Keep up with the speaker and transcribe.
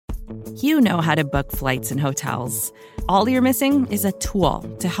You know how to book flights and hotels. All you're missing is a tool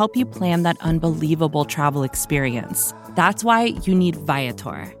to help you plan that unbelievable travel experience. That's why you need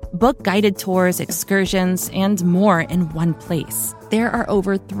Viator. Book guided tours, excursions, and more in one place. There are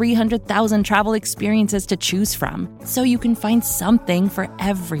over 300,000 travel experiences to choose from, so you can find something for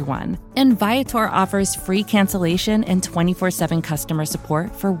everyone. And Viator offers free cancellation and 24/7 customer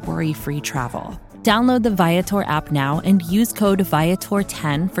support for worry-free travel. Download the Viator app now and use code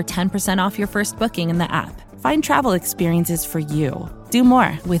Viator10 for 10% off your first booking in the app. Find travel experiences for you. Do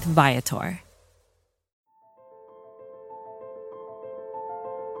more with Viator.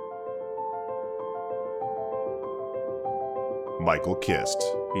 Michael Kist.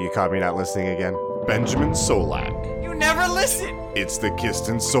 You caught me not listening again? Benjamin Solak. You never listen! It's the Kist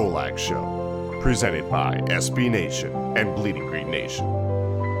and Solak Show. Presented by SB Nation and Bleeding Green Nation.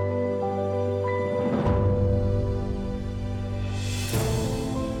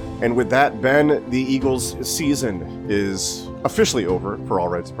 And with that, Ben, the Eagles' season is officially over for all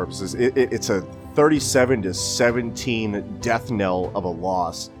rights and purposes. It's a 37-17 death knell of a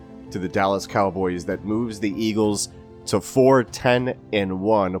loss to the Dallas Cowboys that moves the Eagles to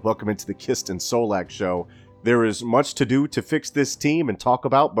 4-10-1. Welcome into the Kist and Solak Show. There is much to do to fix this team and talk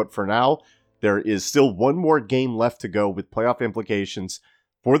about, but for now, there is still one more game left to go with playoff implications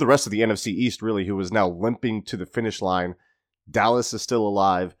for the rest of the NFC East, really, who is now limping to the finish line. Dallas is still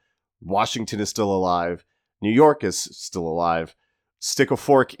alive. Washington is still alive. New York is still alive. Stick a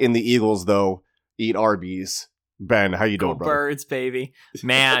fork in the Eagles, though. Eat Arby's. Ben, how you doing, brother? Birds, baby.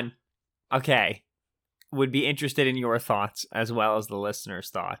 Man, okay. Would be interested in your thoughts as well as the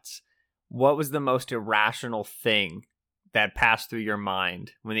listeners' thoughts. What was the most irrational thing that passed through your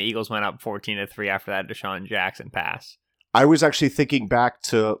mind when the Eagles went up 14-3 after that Deshaun Jackson pass? I was actually thinking back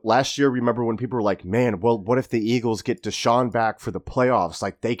to last year. Remember when people were like, man, well, what if the Eagles get Deshaun back for the playoffs?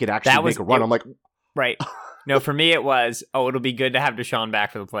 Like, they could actually make a run. I'm like... Right. No, for me it was, it'll be good to have Deshaun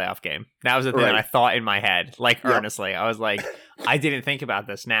back for the playoff game. That was the thing that I thought in my head, earnestly. I was like, I didn't think about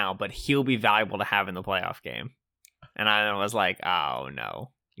this now, but he'll be valuable to have in the playoff game. And I was like, oh,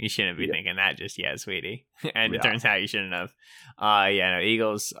 no. You shouldn't be thinking that just yet, sweetie. And it turns out you shouldn't have.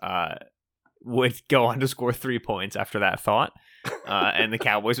 Eagles... would go on to score 3 points after that thought, and the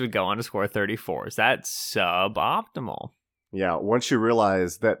Cowboys would go on to score 34. That's suboptimal. Yeah, once you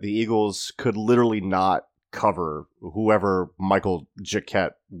realize that the Eagles could literally not cover whoever Michael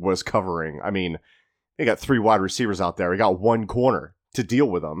Jacquet was covering. I mean, they got 3 wide receivers out there. We got 1 corner to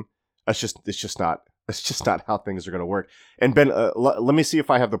deal with them. It's just not how things are going to work. And Ben, let me see if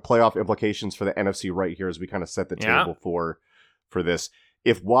I have the playoff implications for the NFC right here as we kind of set the table for this.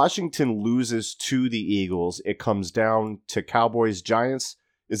 If Washington loses to the Eagles, it comes down to Cowboys-Giants.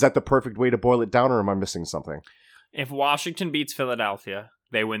 Is that the perfect way to boil it down, or am I missing something? If Washington beats Philadelphia,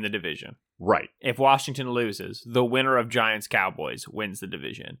 they win the division. Right. If Washington loses, the winner of Giants-Cowboys wins the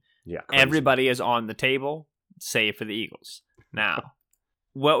division. Yeah. Crazy. Everybody is on the table, save for the Eagles. Now,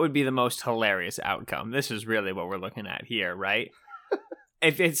 what would be the most hilarious outcome? This is really what we're looking at here, right?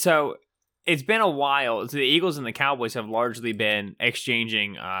 It's been a while. The Eagles and the Cowboys have largely been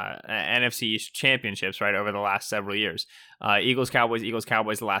exchanging NFC East championships, right, over the last several years. Eagles, Cowboys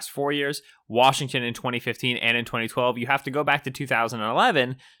the last 4 years. Washington in 2015 and in 2012. You have to go back to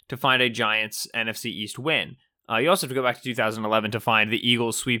 2011 to find a Giants NFC East win. You also have to go back to 2011 to find the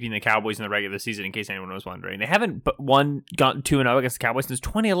Eagles sweeping the Cowboys in the regular season, in case anyone was wondering. They haven't gotten 2-0 against the Cowboys since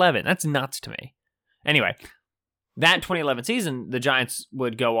 2011. That's nuts to me. Anyway, that 2011 season, the Giants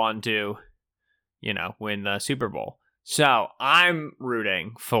would go on to... win the Super Bowl. So I'm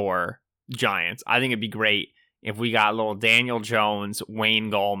rooting for Giants. I think it'd be great if we got little Daniel Jones,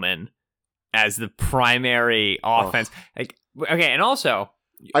 Wayne Gallman as the primary offense. And also...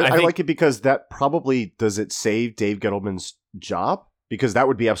 I like it because that probably, does it save Dave Gettleman's job? Because that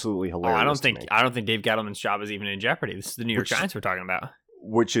would be absolutely hilarious. I don't think Dave Gettleman's job is even in jeopardy. This is the New York Giants we're talking about.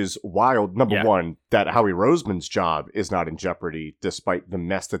 Which is wild. Number one, that Howie Roseman's job is not in jeopardy, despite the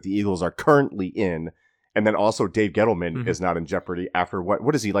mess that the Eagles are currently in. And then also Dave Gettleman is not in jeopardy after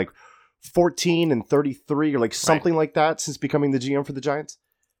what is he, like 14-33 or like something like that since becoming the GM for the Giants?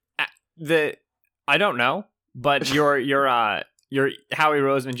 I don't know, but your Howie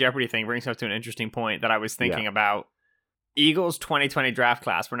Roseman jeopardy thing brings us to an interesting point that I was thinking about. Eagles 2020 draft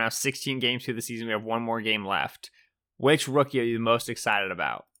class. We're now 16 games through the season. We have 1 more game left. Which rookie are you most excited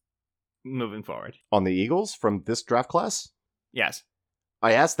about moving forward? On the Eagles from this draft class? Yes.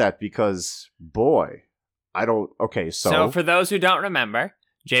 I asked that because, boy, I don't... Okay, so... So for those who don't remember,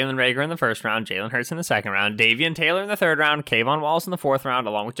 Jalen Reagor in the first round, Jalen Hurts in the second round, Davian Taylor in the third round, Kayvon Wallace in the fourth round,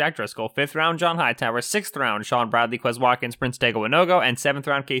 along with Jack Driscoll, fifth round, John Hightower, sixth round, Sean Bradley, Quez Watkins, Prince Tega Winogo, and seventh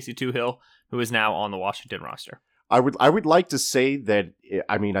round, Casey Toohill, who is now on the Washington roster. I would like to say that,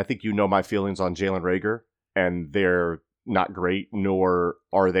 I mean, I think you know my feelings on Jalen Reagor, and they're not great, nor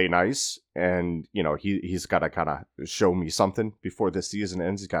are they nice. And, you know, he's got to kind of show me something before this season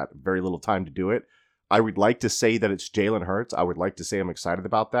ends. He's got very little time to do it. I would like to say that it's Jalen Hurts. I would like to say I'm excited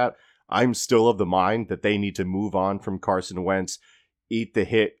about that. I'm still of the mind that they need to move on from Carson Wentz, eat the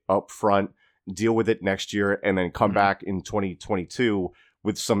hit up front, deal with it next year, and then come back in 2022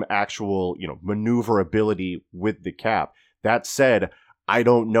 with some actual, you know, maneuverability with the cap. That said, I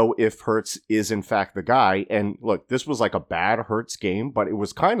don't know if Hurts is in fact the guy. And look, this was like a bad Hurts game, but it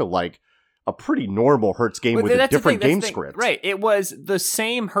was kind of like a pretty normal Hurts game with a different game script. Right. It was the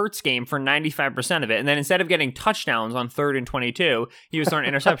same Hurts game for 95% of it. And then instead of getting touchdowns on 3rd and 22, he was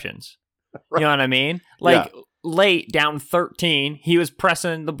throwing interceptions. Right. You know what I mean? Like late, down 13, he was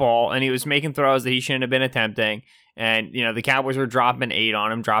pressing the ball and he was making throws that he shouldn't have been attempting. And, you know, the Cowboys were dropping 8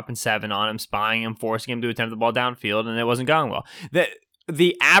 on him, dropping 7 on him, spying him, forcing him to attempt the ball downfield, and it wasn't going well.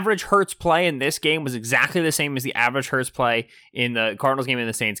 The average Hurts play in this game was exactly the same as the average Hurts play in the Cardinals game and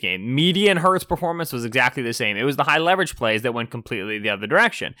the Saints game. Median Hurts performance was exactly the same. It was the high leverage plays that went completely the other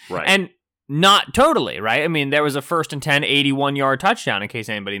direction. Right. And not totally, right? I mean, there was a 1st and 10, 81-yard touchdown in case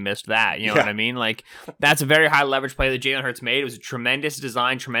anybody missed that. You know what I mean? Like, that's a very high leverage play that Jalen Hurts made. It was a tremendous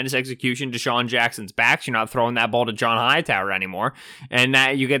design, tremendous execution. Deshaun Jackson's back. You're not throwing that ball to John Hightower anymore. And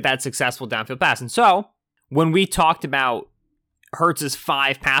that you get that successful downfield pass. And so, when we talked about Hurts'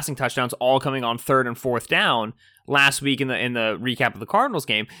 5 passing touchdowns all coming on 3rd and 4th down last week in the recap of the Cardinals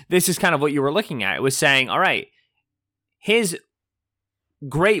game, this is kind of what you were looking at. It was saying, all right, his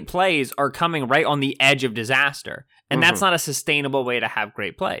great plays are coming right on the edge of disaster, and that's not a sustainable way to have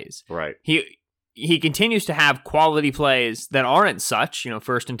great plays. Right. He continues to have quality plays that aren't such, you know,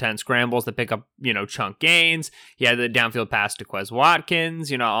 1st and 10 scrambles that pick up, you know, chunk gains. He had the downfield pass to Quez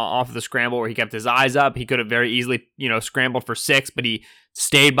Watkins, you know, off of the scramble where he kept his eyes up. He could have very easily, you know, scrambled for 6, but he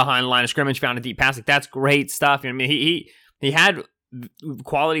stayed behind the line of scrimmage, found a deep pass. Like, that's great stuff. You know, I mean, he had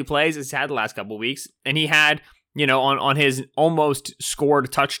quality plays as he's had the last couple of weeks, and he had, you know, on his almost scored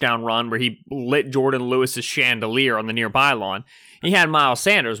touchdown run where he lit Jordan Lewis's chandelier on the nearby lawn, he had Miles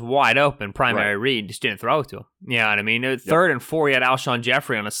Sanders wide open, primary read, just didn't throw it to him. You know what I mean? 3rd and 4, he had Alshon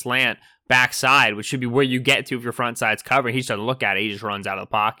Jeffrey on a slant backside, which should be where you get to if your front side's covered. He just doesn't look at it. He just runs out of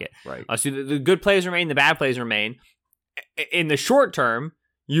the pocket. Right. So the good plays remain, the bad plays remain. In the short term,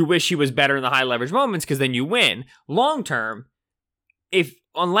 you wish he was better in the high leverage moments because then you win. Long term,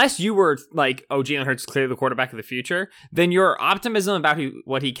 unless you were like, oh, Jalen Hurts is clearly the quarterback of the future, then your optimism about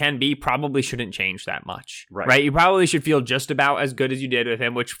what he can be probably shouldn't change that much. Right? You probably should feel just about as good as you did with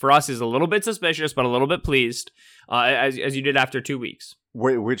him, which for us is a little bit suspicious, but a little bit pleased, as you did after 2 weeks.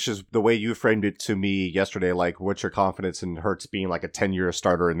 Which is the way you framed it to me yesterday, like, what's your confidence in Hurts being like a 10-year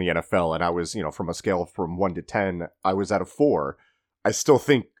starter in the NFL? And I was, you know, from a scale from 1 to 10, I was at a 4. I still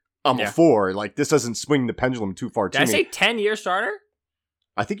think I'm a 4. Like, this doesn't swing the pendulum too far to me. Did I say 10-year starter?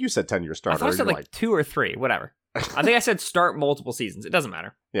 I think you said 10-year starter. I thought I said like 2 or 3, whatever. I think I said start multiple seasons. It doesn't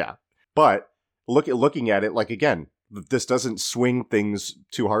matter. Yeah. But looking at it, like, again, this doesn't swing things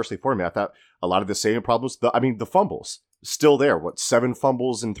too harshly for me. I thought a lot of the same problems, the fumbles, still there. 7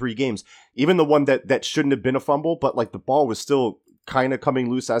 fumbles in 3 games? Even the one that shouldn't have been a fumble, but like the ball was still kind of coming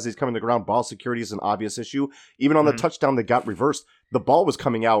loose as he's coming to the ground. Ball security is an obvious issue. Even on the touchdown that got reversed, the ball was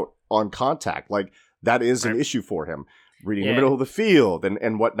coming out on contact. Like, that is an issue for him. Reading the middle of the field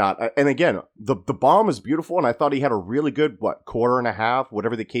and whatnot. And again, the bomb is beautiful, and I thought he had a really good, quarter and a half,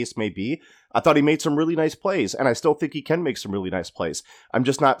 whatever the case may be. I thought he made some really nice plays, and I still think he can make some really nice plays. I'm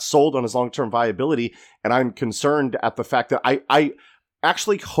just not sold on his long-term viability, and I'm concerned at the fact that I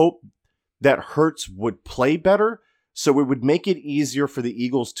actually hope that Hurts would play better, so it would make it easier for the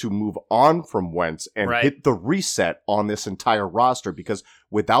Eagles to move on from Wentz and hit the reset on this entire roster, because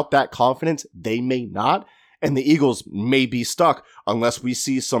without that confidence, they may not. And the Eagles may be stuck unless we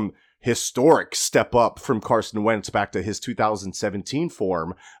see some historic step up from Carson Wentz back to his 2017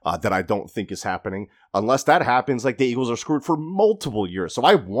 form that I don't think is happening. Unless that happens, like, the Eagles are screwed for multiple years. So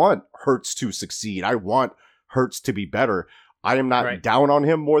I want Hurts to succeed. I want Hurts to be better. I am not down on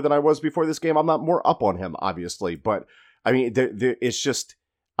him more than I was before this game. I'm not more up on him, obviously. But, I mean, it's just,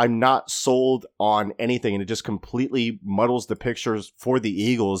 I'm not sold on anything, and it just completely muddles the pictures for the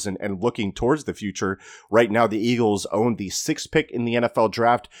Eagles and looking towards the future. Right now, the Eagles own the 6th pick in the NFL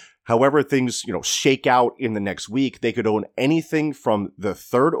draft. However things, shake out in the next week, they could own anything from the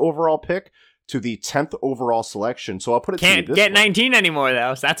 3rd overall pick to the 10th overall selection. So I'll put it to you Can't this get way. 19 anymore,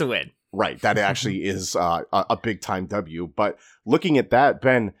 though, so that's a win. Right, that actually is a big-time W. But looking at that,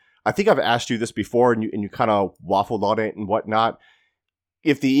 Ben, I think I've asked you this before, and you kind of waffled on it and whatnot.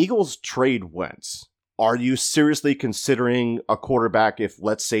 If the Eagles trade Wentz, are you seriously considering a quarterback if,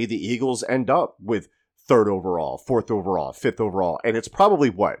 let's say, the Eagles end up with 3rd overall, 4th overall, 5th overall, and it's probably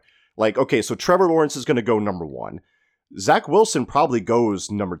what? Like, okay, so Trevor Lawrence is going to go number 1. Zach Wilson probably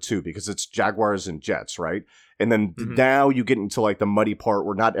goes number 2 because it's Jaguars and Jets, right? And then now you get into like the muddy part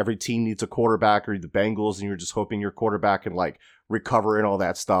where not every team needs a quarterback, or the Bengals, and you're just hoping your quarterback can like recover and all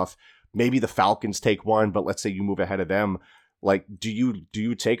that stuff. Maybe the Falcons take one, but let's say you move ahead of them. Like, do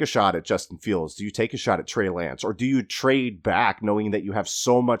you take a shot at Justin Fields? Do you take a shot at Trey Lance? Or do you trade back knowing that you have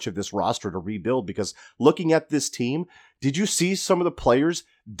so much of this roster to rebuild? Because looking at this team, did you see some of the players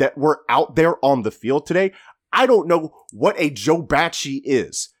that were out there on the field today? I don't know what a Joe Bacci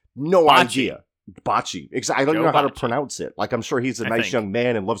is. No idea. Bocce. Exactly. I don't know how to pronounce it. Like, I'm sure he's a nice young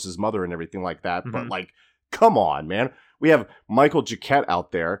man and loves his mother and everything like that. But like, come on, man. We have Michael Jacquet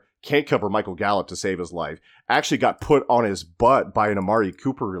out there. Can't cover Michael Gallup to save his life. Actually got put on his butt by an Amari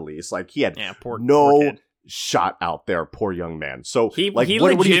Cooper release. Like, he had poor shot out there. Poor young man. So he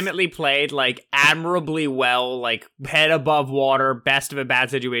legitimately played like admirably well, like head above water, best of a bad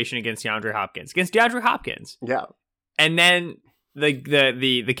situation against DeAndre Hopkins. Yeah. And then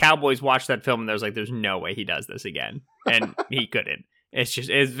the Cowboys watched that film and there's no way he does this again. And he couldn't. It's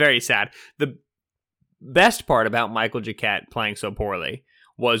very sad. The best part about Michael Jacquet playing so poorly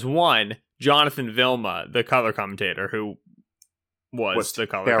was, one, Jonathan Vilma, the color commentator, who was the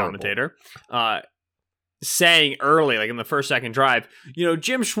color commentator, saying early, like in the second drive,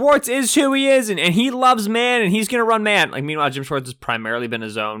 Jim Schwartz is who he is, and he loves man, and he's going to run man. Like, meanwhile, Jim Schwartz has primarily been a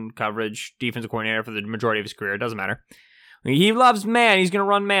zone coverage defensive coordinator for the majority of his career. It doesn't matter. He loves man. He's going to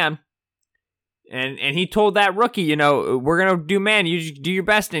run man. And he told that rookie, we're going to do man. You just do your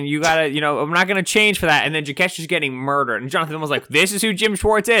best, and you got to, I'm not going to change for that. And then Jacquet's just getting murdered. And Jonathan was like, this is who Jim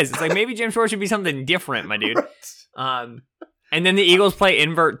Schwartz is. It's like, maybe Jim Schwartz should be something different, my dude. And then the Eagles play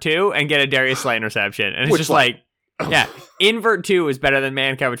invert 2 and get a Darius Slay interception. And it's just like, yeah, invert 2 is better than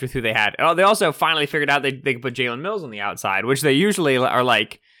man coverage with who they had. They also finally figured out they could put Jalen Mills on the outside, which they usually are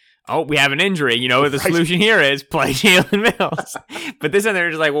like, oh, we have an injury. The solution here is play Jalen Mills. But this time they're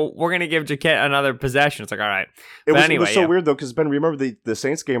just like, well, we're going to give Jacquet another possession. It's like, all right. It was so weird, though, because, Ben, remember the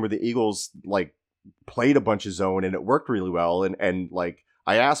Saints game where the Eagles, like, played a bunch of zone and it worked really well. And like,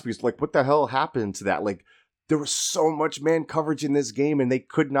 I asked because, like, what the hell happened to that? Like, there was so much man coverage in this game, and they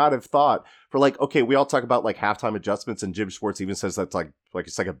could not have thought for, like, okay, we all talk about, like, halftime adjustments, and Jim Schwartz even says that's like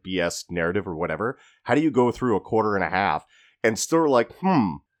it's like a BS narrative or whatever. How do you go through a quarter and a half and still like,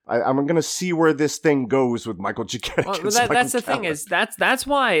 I'm going to see where this thing goes with Michael Jacquet. Well, that's the thing is that's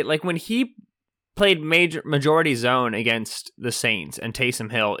why, like, when he played majority zone against the Saints and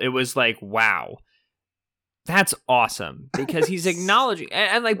Taysom Hill, it was like, wow, that's awesome, because he's acknowledging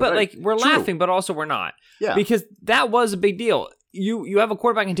and like, but like, we're laughing, but also we're not, because that was a big deal. You have a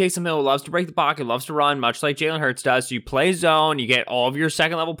quarterback in Taysom Hill who loves to break the pocket, loves to run, much like Jalen Hurts does. So you play zone, you get all of your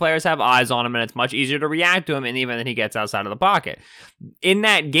second level players have eyes on him, and it's much easier to react to him in the event that he gets outside of the pocket. In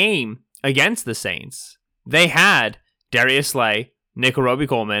that game against the Saints, they had Darius Slay, Nickell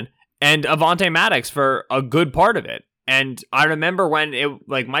Robey-Coleman, and Avonte Maddox for a good part of it. And I remember when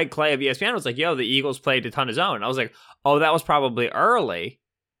Mike Clay of ESPN was like, yo, the Eagles played a ton of zone. I was like, oh, that was probably early.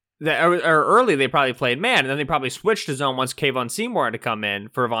 Early they probably played man, and then they probably switched to zone once Kayvon Seymour had to come in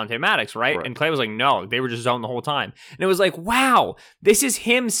for Avonte Maddox, right? And Clay was like, no, they were just zone the whole time. And it was like, wow, this is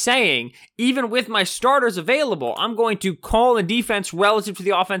him saying, even with my starters available, I'm going to call the defense relative to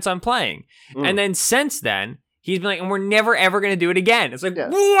the offense I'm playing. And then since then, he's been like, and we're never, ever going to do it again. It's like,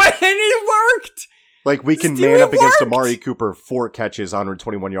 what? And it worked! Like, we can man up against Amari Cooper, 4 catches,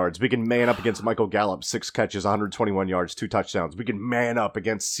 121 yards. We can man up against Michael Gallup, 6 catches, 121 yards, 2 touchdowns. We can man up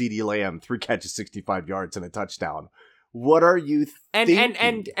against CeeDee Lamb, 3 catches, 65 yards, and a touchdown. What are you thinking?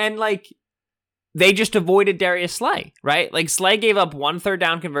 And like, they just avoided Darius Slay, right? Like, Slay gave up 1 third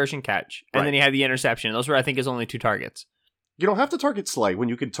down conversion catch, and then he had the interception. Those were, I think, his only 2 targets. You don't have to target Slay when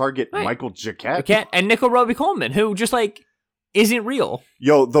you can target Michael Jacquet. And Nickell Robey-Coleman, who just, like, isn't real.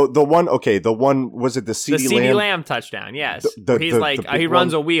 Yo, the one, was it the CeeDee Lamb touchdown? Yes. He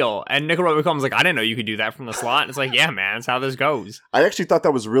runs a wheel, and Nickell Robey-Coleman's like, I didn't know you could do that from the slot. And it's like, yeah, man, that's how this goes. I actually thought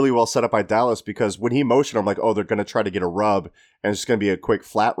that was really well set up by Dallas, because when he motioned, I'm like, oh, they're going to try to get a rub, and it's just going to be a quick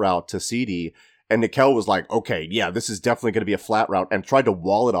flat route to CeeDee. And Nickell was like, okay, yeah, this is definitely going to be a flat route, and tried to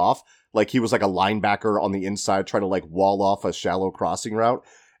wall it off. Like, he was like a linebacker on the inside, trying to like wall off a shallow crossing route.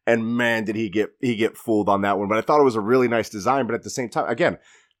 And man, did he get fooled on that one. But I thought it was a really nice design. But at the same time, again,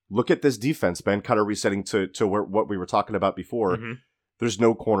 look at this defense, Ben, kind of resetting to what we were talking about before. Mm-hmm. There's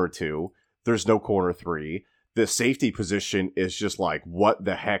no corner 2. There's no corner 3. The safety position is just like, what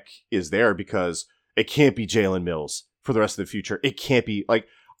the heck is there? Because it can't be Jalen Mills for the rest of the future. It can't be like,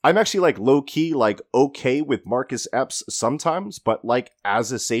 I'm actually like low key, like okay with Marcus Epps sometimes, but like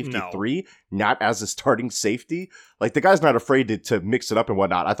as a safety 3, not as a starting safety. Like the guy's not afraid to mix it up and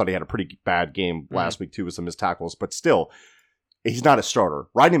whatnot. I thought he had a pretty bad game last week too with some missed tackles, but still, he's not a starter.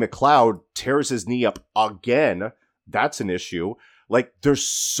 Rodney McLeod tears his knee up again. That's an issue. Like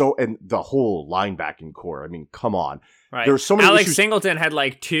there's and the whole linebacking core. I mean, come on. Right. There's so many Alex issues. Singleton had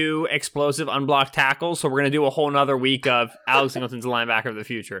like 2 explosive unblocked tackles, so we're gonna do a whole nother week of Alex Singleton's the linebacker of the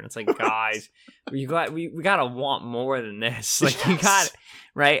future, and it's like, guys, we gotta want more than this. Like you got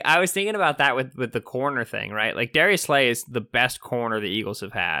right. I was thinking about that with the corner thing, right? Like Darius Slay is the best corner the Eagles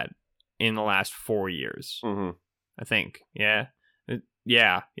have had in the last 4 years. Mm-hmm. I think, yeah,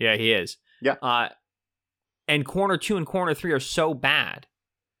 he is. Yeah. And corner 2 and corner 3 are so bad,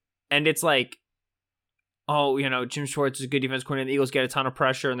 and it's like, oh, Jim Schwartz is a good defense coordinator. The Eagles get a ton of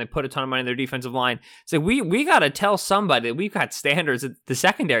pressure and they put a ton of money in their defensive line. It's like we got to tell somebody that we've got standards at the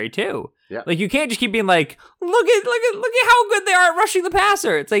secondary too. Yeah. Like you can't just keep being like, look at how good they are at rushing the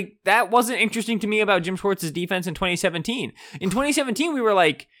passer. It's like that wasn't interesting to me about Jim Schwartz's defense in 2017. In 2017, we were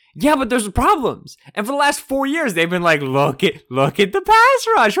like, yeah, but there's problems. And for the last 4 years, they've been like, look at the pass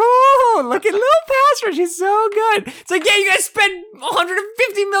rush. Oh, look at little pass rush. He's so good. It's like, yeah, you guys spent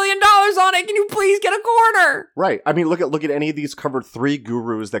 $150 million on it. Can you please get a corner? Right. I mean, look at any of these cover 3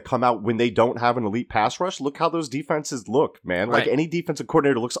 gurus that come out when they don't have an elite pass rush. Look how those defenses look, man. Right. Like any defensive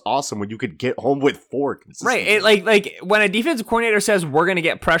coordinator looks awesome when you could get home with 4 consistently. Right. Like when a defensive coordinator says we're going to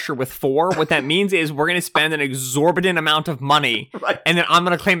get pressure with 4, what that means is we're going to spend an exorbitant amount of money, right. And then I'm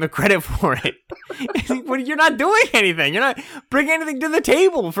going to claim the credit for it. You're not doing anything. You're not bringing anything to the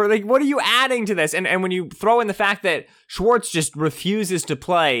table for like, what are you adding to this? And when you throw in the fact that Schwartz just refuses to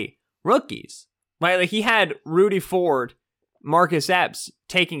play rookies, right? Like he had Rudy Ford, Marcus Epps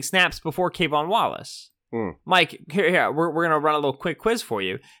taking snaps before Kayvon Wallace. Mike, here, we're going to run a little quick quiz for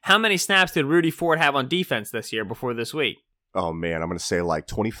you. How many snaps did Rudy Ford have on defense this year before this week? Oh, man, I'm going to say like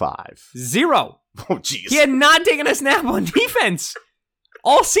 25. 0. Oh, jeez. He had not taken a snap on defense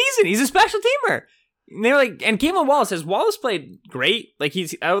all season. He's a special teamer. And they were like, and Kayvon Wallace has Wallace played great. Like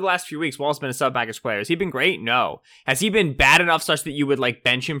he's over the last few weeks, Wallace has been a sub package player. Has he been great? No. Has he been bad enough such that you would like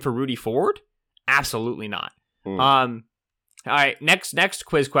bench him for Rudy Ford? Absolutely not. All right, next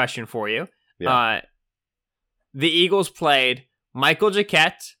quiz question for you. Yeah. The Eagles played Michael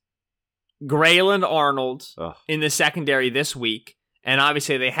Jacquet, Grayland Arnold in the secondary this week. And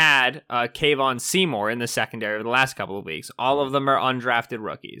obviously they had Kayvon Seymour in the secondary over the last couple of weeks. All of them are undrafted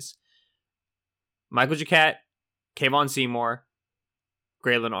rookies. Michael Jacquet, Kayvon Seymour,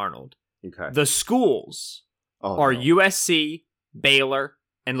 Grayland Arnold. Okay. The schools are USC, Baylor,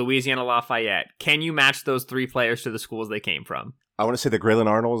 and Louisiana Lafayette. Can you match those 3 players to the schools they came from? I want to say that Grayland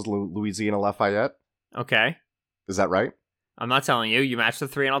Arnold is Louisiana Lafayette. Okay. Is that right? I'm not telling you. You match the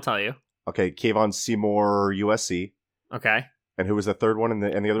 3 and I'll tell you. Okay, Kayvon Seymour, USC. Okay. And who was the third one in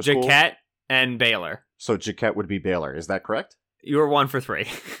the other school? Jacquet and Baylor. So Jacquet would be Baylor. Is that correct? You were 1 for 3.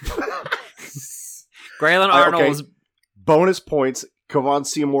 Grayland Arnold's... Okay. Bonus points. Kayvon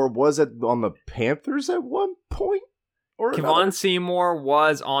Seymour was on the Panthers at one point? Kayvon Seymour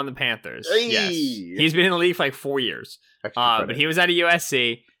was on the Panthers. Hey. Yes. He's been in the league for like 4 years. But he was at a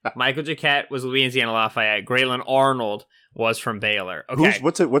USC. Michael Jacquet was Louisiana Lafayette. Grayland Arnold was from Baylor. Okay.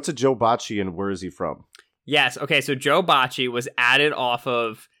 What's a Joe Bocci and where is he from? Yes. Okay. So Joe Bocci was added off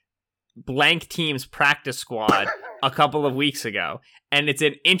of blank team's practice squad a couple of weeks ago, and it's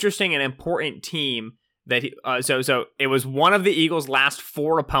an interesting and important team that so it was one of the Eagles' last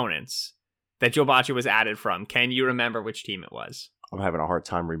 4 opponents that Joe Bocci was added from. Can you remember which team it was? I'm having a hard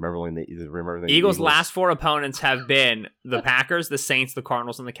time remembering the Eagles' last 4 opponents have been the Packers, the Saints, the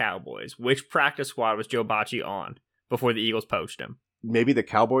Cardinals, and the Cowboys. Which practice squad was Joe Bocci on before the Eagles poached him? Maybe the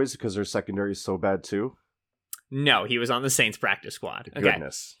Cowboys because their secondary is so bad too. No, he was on the Saints practice squad.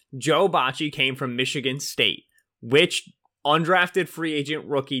 Goodness. Joe Bocci came from Michigan State, which undrafted free agent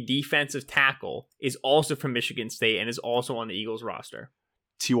rookie defensive tackle is also from Michigan State and is also on the Eagles roster.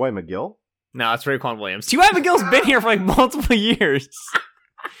 T.Y. McGill? No, it's Raekwon Williams. T.Y. McGill's been here for like multiple years.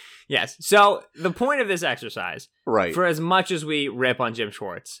 Yes. So the point of this exercise, right? For as much as we rip on Jim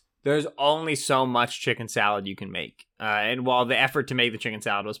Schwartz, there's only so much chicken salad you can make. And while the effort to make the chicken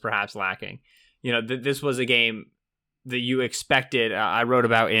salad was perhaps lacking, this was a game that you expected, I wrote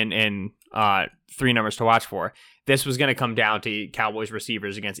about in 3 numbers to watch for. This was going to come down to Cowboys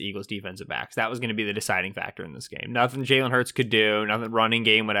receivers against Eagles defensive backs. That was going to be the deciding factor in this game. Nothing Jalen Hurts could do, nothing running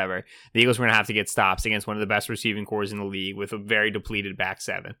game, whatever. The Eagles were going to have to get stops against one of the best receiving corps in the league with a very depleted back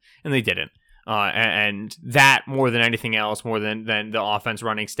seven, and they didn't. And that, more than anything else, more than the offense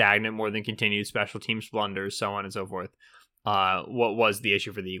running stagnant, more than continued special teams blunders, so on and so forth, what was the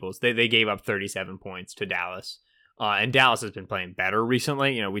issue for the Eagles? They gave up 37 points to Dallas. And Dallas has been playing better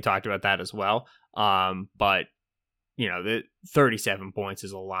recently. We talked about that as well. But the 37 points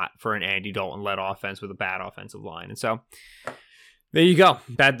is a lot for an Andy Dalton-led offense with a bad offensive line. And so there you go.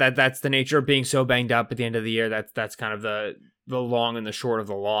 That's the nature of being so banged up at the end of the year. That's kind of the long and the short of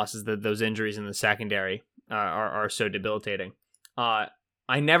the loss, is that those injuries in the secondary are so debilitating. I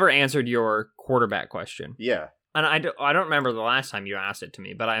never answered your quarterback question. Yeah. And I don't remember the last time you asked it to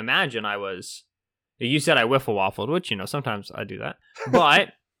me, but I imagine you said I wiffle waffled, which, sometimes I do that. But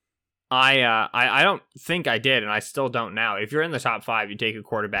I don't think I did, and I still don't now. If you're in the top 5, you take a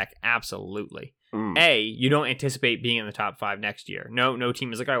quarterback, absolutely. You don't anticipate being in the top 5 next year. No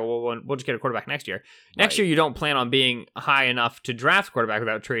team is like, all right, well, we'll just get a quarterback next year. Next year, you don't plan on being high enough to draft a quarterback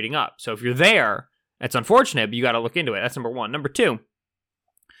without trading up. So if you're there, it's unfortunate, but you got to look into it. That's number 1. Number 2,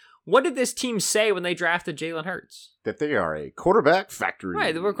 what did this team say when they drafted Jalen Hurts? That they are a quarterback factory.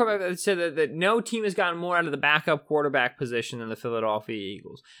 Right, the quarterback said that no team has gotten more out of the backup quarterback position than the Philadelphia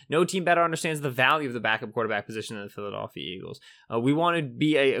Eagles. No team better understands the value of the backup quarterback position than the Philadelphia Eagles. We want to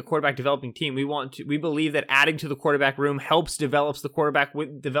be a quarterback developing team. We believe that adding to the quarterback room helps develop the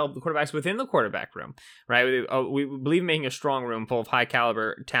quarterbacks within the quarterback room. Right, we believe in making a strong room full of high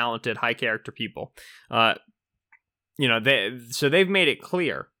caliber, talented, high character people. So they've made it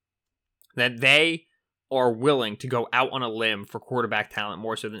clear that they are willing to go out on a limb for quarterback talent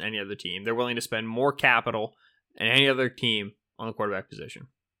more so than any other team. They're willing to spend more capital than any other team on the quarterback position.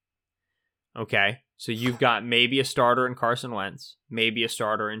 Okay, so you've got maybe a starter in Carson Wentz, maybe a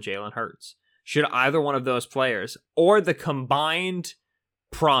starter in Jalen Hurts. Should either one of those players, or the combined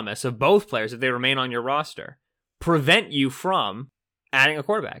promise of both players, if they remain on your roster, prevent you from adding a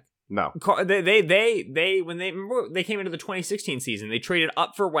quarterback? No. When they came into the 2016 season, they traded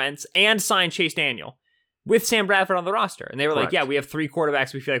up for Wentz and signed Chase Daniel with Sam Bradford on the roster. And they were like, yeah, we have 3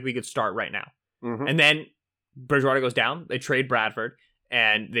 quarterbacks we feel like we could start right now. Mm-hmm. And then Bridgewater goes down. They trade Bradford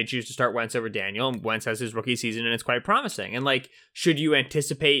and they choose to start Wentz over Daniel. And Wentz has his rookie season and it's quite promising. And should you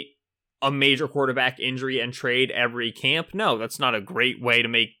anticipate a major quarterback injury and trade every camp? No, that's not a great way to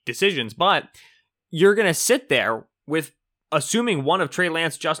make decisions. But you're going to sit there with, assuming one of Trey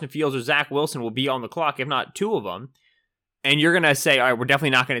Lance, Justin Fields, or Zach Wilson will be on the clock, if not 2 of them, and you're going to say, all right, we're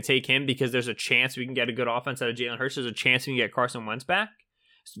definitely not going to take him because there's a chance we can get a good offense out of Jalen Hurts. There's a chance we can get Carson Wentz back.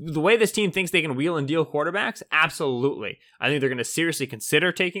 The way this team thinks they can wheel and deal quarterbacks, absolutely. I think they're going to seriously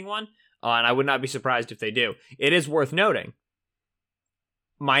consider taking one, and I would not be surprised if they do. It is worth noting,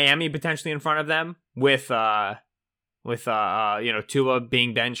 Miami potentially in front of them with Tua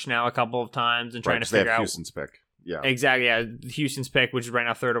being benched now a couple of times and trying to figure out Houston's pick. Yeah, exactly. Yeah, Houston's pick, which is right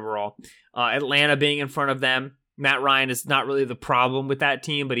now 3rd overall. Atlanta being in front of them. Matt Ryan is not really the problem with that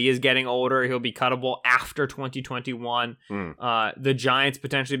team, but he is getting older. He'll be cuttable after 2021. The Giants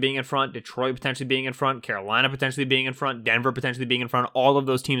potentially being in front. Detroit potentially being in front. Carolina potentially being in front. Denver potentially being in front. All of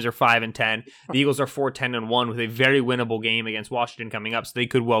those teams are 5-10. The Eagles are 4-10-1 with a very winnable game against Washington coming up, so they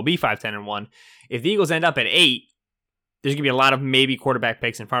could well be 5-10-1. If the Eagles end up at 8, there's going to be a lot of maybe quarterback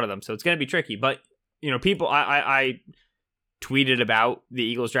picks in front of them, so it's going to be tricky. But people, I tweeted about the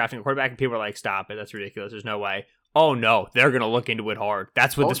Eagles drafting a quarterback, and people are like, stop it, that's ridiculous, there's no way. Oh no, they're going to look into it hard.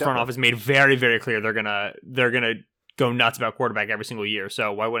 That's what this front office made very, very clear. They're going to go nuts about quarterback every single year,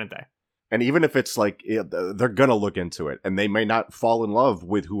 so why wouldn't they? And even if it's they're going to look into it, and they may not fall in love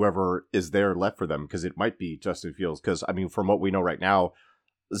with whoever is there left for them, because it might be Justin Fields, because, from what we know right now,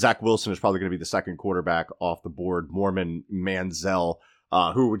 Zach Wilson is probably going to be the second quarterback off the board. Mormon Manziel,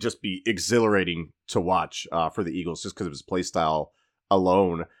 who would just be exhilarating to watch for the Eagles just because of his play style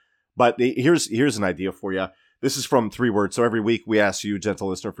alone. But here's an idea for you. This is from 3 words. So every week we ask you, gentle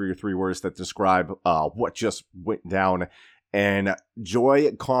listener, for your 3 words that describe what just went down. And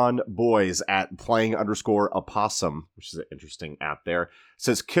Joy Con Boys at playing_opossum, which is an interesting app there,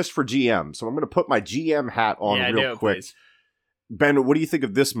 says Kist for GM. So I'm going to put my GM hat on real quick. Please. Ben, what do you think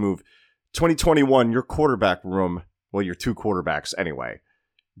of this move? 2021, your quarterback room, well, your 2 quarterbacks anyway.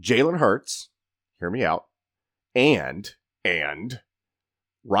 Jalen Hurts, hear me out, and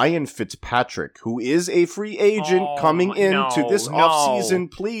Ryan Fitzpatrick, who is a free agent coming into this offseason.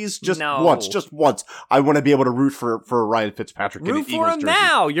 Please, just once. I want to be able to root for Ryan Fitzpatrick. Root for him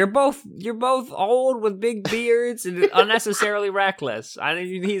now. You're both old with big beards and unnecessarily reckless. I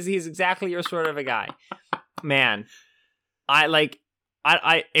think he's exactly your sort of a guy. Man,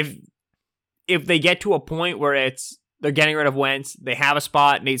 if they get to a point where they're getting rid of Wentz, they have a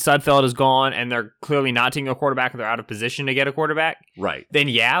spot, Nate Sudfeld is gone, and they're clearly not taking a quarterback, and they're out of position to get a quarterback. Right. Then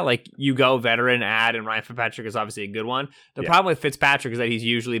you go veteran add, and Ryan Fitzpatrick is obviously a good one. The problem with Fitzpatrick is that he's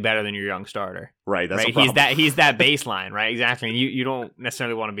usually better than your young starter. Right. That's right. He's that baseline, right? Exactly. And you don't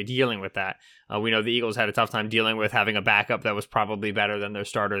necessarily want to be dealing with that. We know the Eagles had a tough time dealing with having a backup that was probably better than their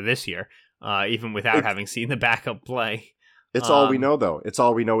starter this year, even without having seen the backup play. It's all we know, though. It's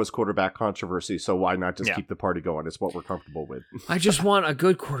all we know is quarterback controversy, so why not just keep the party going? It's what we're comfortable with. I just want a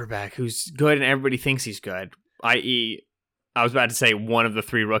good quarterback who's good and everybody thinks he's good, i.e., I was about to say one of the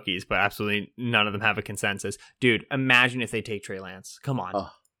three rookies, but absolutely none of them have a consensus. Dude, imagine if they take Trey Lance. Come on.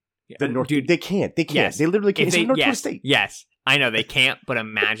 Dude, they can't. Yes. They literally can't. It's North Dakota State. Yes. I know they can't, but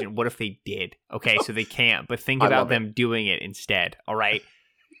imagine what if they did? Okay, so they can't, but think about them doing it instead, all right?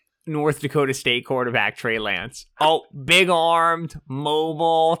 North Dakota State quarterback Trey Lance. Oh, big-armed,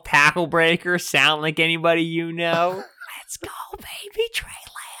 mobile, tackle breaker, sound like anybody you know. Let's go, baby, Trey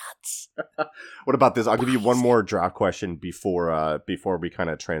Lance. What about this? I'll give you one more draft question before we kind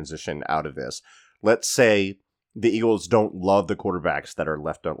of transition out of this. Let's say the Eagles don't love the quarterbacks that are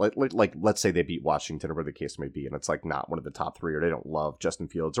left on. Like let's say they beat Washington or whatever the case may be, and it's like not one of the top three, or they don't love Justin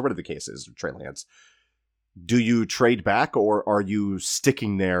Fields or whatever the case is, or Trey Lance. Do you trade back, or are you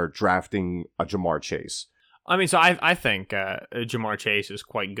sticking there drafting a Jamar Chase? I mean, so I think Jamar Chase is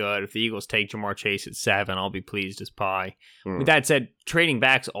quite good. If the Eagles take Jamar Chase at 7, I'll be pleased as pie. With that said, trading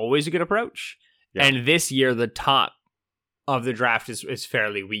back's always a good approach. Yeah. And this year, the top of the draft is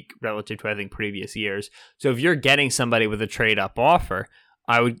fairly weak relative to, I think, previous years. So if you're getting somebody with a trade-up offer,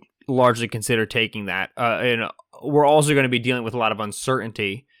 I would largely consider taking that. And we're also going to be dealing with a lot of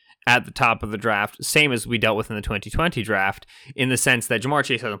uncertainty at the top of the draft, same as we dealt with in the 2020 draft, in the sense that Jamar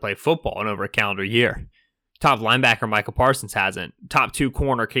Chase hasn't played football in over a calendar year. Top linebacker Michael Parsons hasn't. Top 2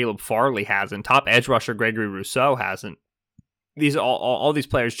 corner Caleb Farley hasn't. Top edge rusher Gregory Rousseau hasn't. All these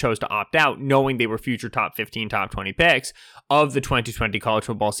players chose to opt out, knowing they were future top 15, top 20 picks of the 2020 college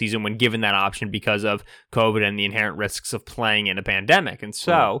football season when given that option because of COVID and the inherent risks of playing in a pandemic. And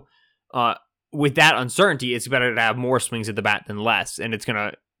so, with that uncertainty, it's better to have more swings at the bat than less, and it's going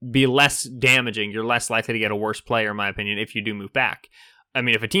to be less damaging. You're less likely to get a worse player, in my opinion, if you do move back. I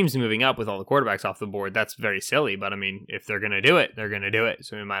mean, if a team's moving up with all the quarterbacks off the board, that's very silly. But I mean, if they're going to do it, they're going to do it.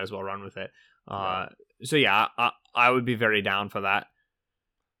 So we might as well run with it. So yeah, I would be very down for that.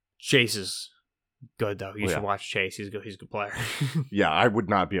 Chase is good, though. You should watch Chase. He's good. He's a good player. Yeah, I would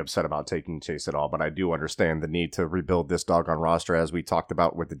not be upset about taking Chase at all, but I do understand the need to rebuild this doggone roster, as we talked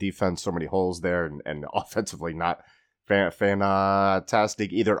about with the defense. So many holes there, and offensively not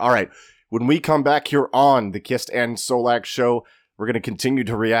fantastic either. All right, when we come back here on the Kist and Solak show, we're going to continue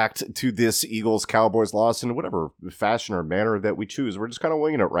to react to this Eagles-Cowboys loss in whatever fashion or manner that we choose. We're just kind of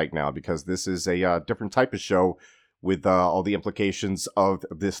winging it right now because this is a different type of show with all the implications of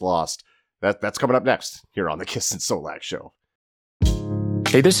this loss. That's coming up next here on the Kist and Solak show.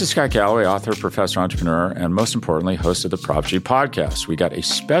 Hey, this is Scott Galloway, author, professor, entrepreneur, and most importantly, host of the Prop G podcast. We got a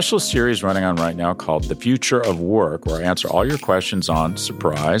special series running on right now called The Future of Work, where I answer all your questions on,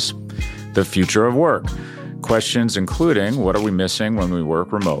 surprise, the future of work. Questions including, what are we missing when we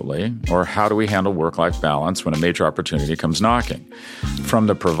work remotely? Or how do we handle work-life balance when a major opportunity comes knocking? From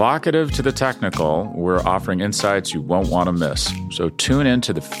the provocative to the technical, we're offering insights you won't want to miss. So tune in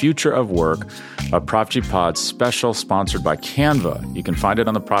to The Future of Work, a Prop G Pod special sponsored by Canva. You can find it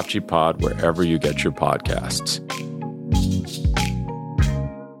on the Prop G Pod wherever you get your podcasts.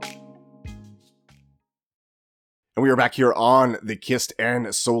 And we are back here on the Kist and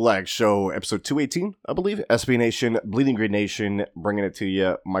Solak show, episode 218, I believe. SB Nation, Bleeding Green Nation, bringing it to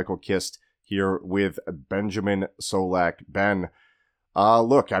you. Michael Kist here with Benjamin Solak. Ben,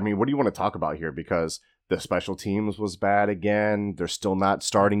 look, I mean, what do you want to talk about here? Because the special teams was bad again. They're still not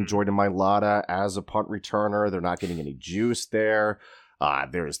starting Jordan Mailata as a punt returner. They're not getting any juice there.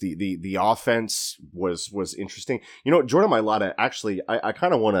 There's the offense was interesting. You know, Jordan Mailata, actually, I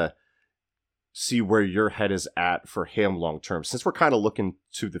kind of want to see where your head is at for him long term, since we're kind of looking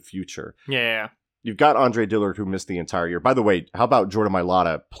to the future. Yeah. You've got Andre Dillard, who missed the entire year. By the way, how about Jordan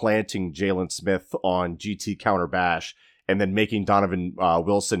Mailata planting Jalen Smith on GT counter bash and then making Donovan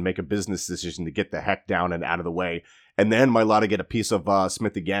Wilson make a business decision to get the heck down and out of the way, and then Mailata get a piece of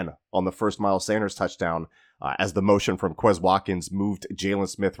Smith again on the first Miles Sanders touchdown as the motion from Quez Watkins moved Jalen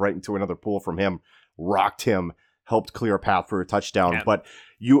Smith right into another pool from him, rocked him, helped clear a path for a touchdown. Yeah. But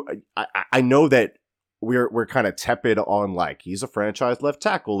I know that we're kind of tepid on like he's a franchise left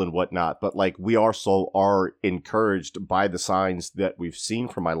tackle and whatnot, but like we also are encouraged by the signs that we've seen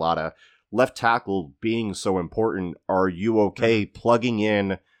from Mailata. Left tackle being so important. Are you okay plugging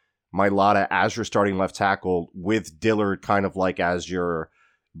in Mailata as your starting left tackle with Dillard kind of like as your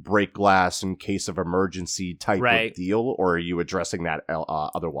break glass in case of emergency type of deal, or are you addressing that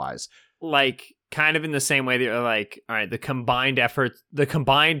otherwise? Like kind of in the same way that you're like, all right, the combined effort, the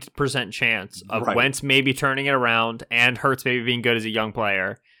combined percent chance of Wentz maybe turning it around and Hurts maybe being good as a young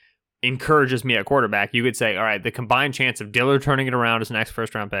player encourages me at quarterback. You could say, all right, the combined chance of Dillard turning it around as the next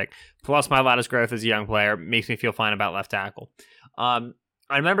first round pick, plus Mailata's growth as a young player makes me feel fine about left tackle.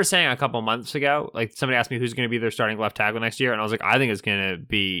 I remember saying a couple months ago, like somebody asked me who's going to be their starting left tackle next year, and I was like, I think it's going to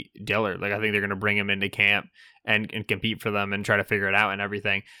be Dillard. Like I think they're going to bring him into camp and compete for them and try to figure it out and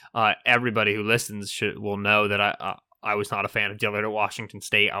everything. Everybody who listens will know that I was not a fan of Dillard at Washington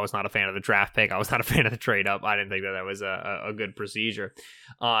State. I was not a fan of the draft pick. I was not a fan of the trade up. I didn't think that was a good procedure.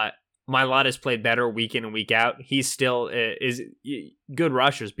 Mailata has played better week in and week out. He still is good.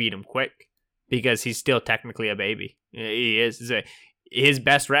 Rushers beat him quick because he's still technically a baby. He is. His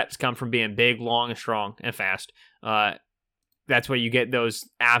best reps come from being big, long, and strong, and fast. That's where you get those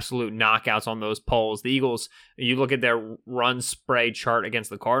absolute knockouts on those poles. The Eagles, you look at their run spray chart against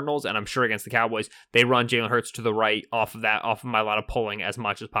the Cardinals, and I'm sure against the Cowboys, they run Jalen Hurts to the right off of Mailata pulling as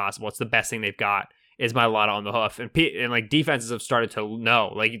much as possible. It's the best thing they've got is Mailata on the hoof. And like defenses have started to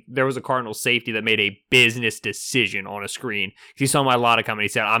know. Like there was a Cardinals safety that made a business decision on a screen. He saw Mailata coming. He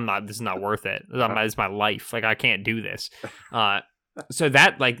said, this is not worth it. This is my life. Like I can't do this. So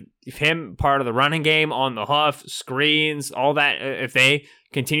that, like, him part of the running game on the hoof, screens, all that, if they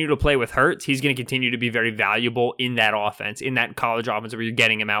continue to play with Hurts, he's going to continue to be very valuable in that offense, in that college offense where you're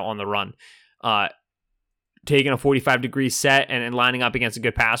getting him out on the run. Taking a 45-degree set and lining up against a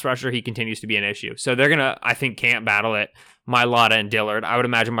good pass rusher, he continues to be an issue. So they're going to, I think, camp battle it, Mailata and Dillard. I would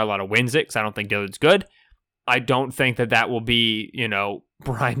imagine Mailata wins it because I don't think Dillard's good. I don't think that will be,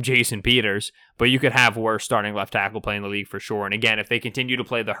 prime Jason Peters, but you could have worse starting left tackle play in the league for sure. And again, if they continue to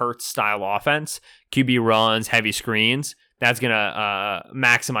play the Hurts style offense, QB runs, heavy screens, that's going to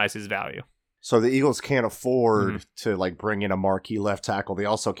maximize his value. So the Eagles can't afford to like bring in a marquee left tackle. They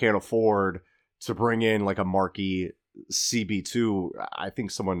also can't afford to bring in like a marquee CB2. I think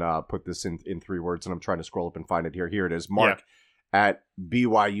someone put this in 3 words, and I'm trying to scroll up and find it here. Here it is. Mark at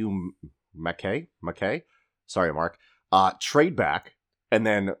BYU McKay. Sorry, Mark. Trade back. And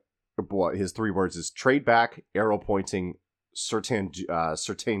then his 3 words is trade back, arrow pointing, Surtain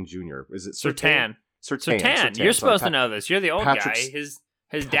Jr. Is it Surtain? Surtain. You're supposed to know this. You're the old guy.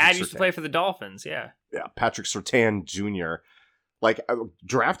 His dad used to play for the Dolphins. Yeah. Yeah. Patrick Surtain Jr. Like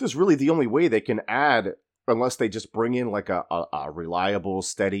draft is really the only way they can add, unless they just bring in like a reliable,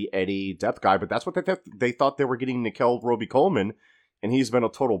 steady Eddie depth guy. But that's what they thought they were getting Nickel Roby-Coleman, and he's been a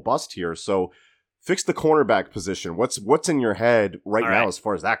total bust here. So fix the cornerback position. What's in your head right now as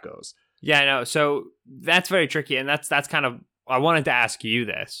far as that goes? Yeah, I know. So that's very tricky, and that's kind of, I wanted to ask you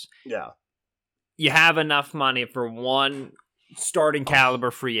this. Yeah. You have enough money for one starting caliber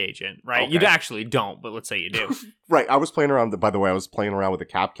free agent, right? Okay. You actually don't, but let's say you do. Right. I was playing around, by the way, with the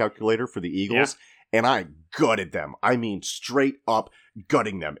cap calculator for the Eagles, and I gutted them. I mean, straight up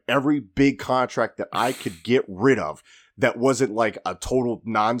gutting them. Every big contract that I could get rid of that wasn't like a total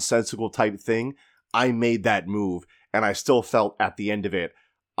nonsensical type thing, I made that move, and I still felt at the end of it,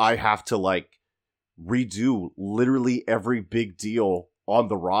 I have to like redo literally every big deal on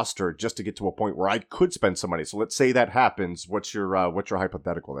the roster just to get to a point where I could spend some money. So let's say that happens. What's your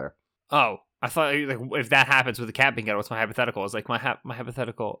hypothetical there? Oh, I thought like if that happens with the cap being out, what's my hypothetical? I was like my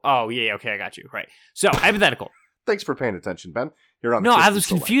hypothetical. Oh yeah, okay, I got you. Right. So hypothetical. Thanks for paying attention, Ben. You're on. No, I was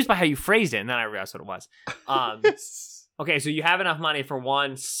confused by how you phrased it, and then I realized what it was. Okay, so you have enough money for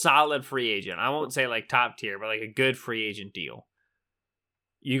one solid free agent. I won't say like top tier, but like a good free agent deal.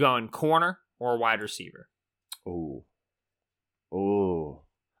 You going corner or wide receiver? Oh,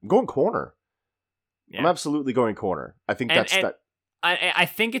 I'm going corner. Yeah. I'm absolutely going corner. I think I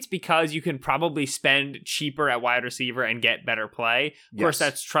think it's because you can probably spend cheaper at wide receiver and get better play. Of course,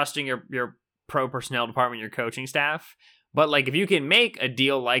 that's trusting your pro personnel department, your coaching staff. But like if you can make a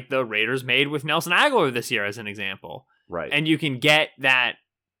deal like the Raiders made with Nelson Aguilar this year as an example, right, and you can get that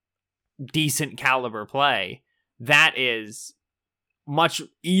decent caliber play, that is much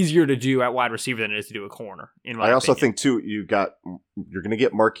easier to do at wide receiver than it is to do a corner. In my also opinion. think too, you're going to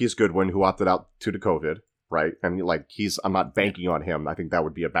get Marquise Goodwin, who opted out due to COVID, right? And like I'm not banking on him. I think that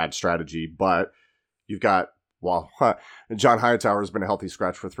would be a bad strategy. But you've got Well, John Hightower has been a healthy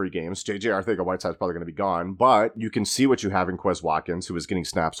scratch for 3 games. J.J. Arcega-Whiteside's probably going to be gone, but you can see what you have in Quez Watkins, who is getting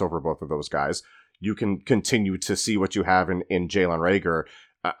snaps over both of those guys. You can continue to see what you have in Jalen Reagor.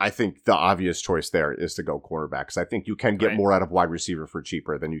 I think the obvious choice there is to go cornerback, because I think you can get more out of wide receiver for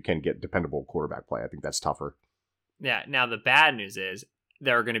cheaper than you can get dependable quarterback play. I think that's tougher. Yeah, now the bad news is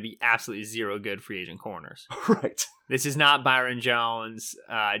there are going to be absolutely 0 good free agent corners. Right. This is not Byron Jones,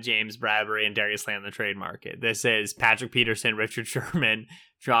 James Bradbury, and Darius Slay on the trade market. This is Patrick Peterson, Richard Sherman,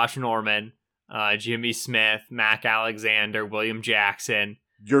 Josh Norman, Jimmy Smith, Mac Alexander, William Jackson.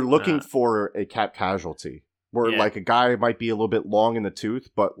 You're looking for a cap casualty. Where like a guy might be a little bit long in the tooth,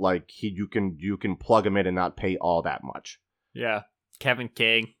 but like you can plug him in and not pay all that much. Yeah, Kevin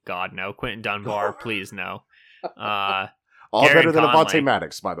King, God no. Quentin Dunbar, please no. All Gary better than Conley. Avonte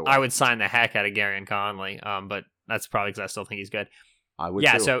Maddox, by the way. I would sign the heck out of Gary and Conley, but that's probably because I still think he's good. I would.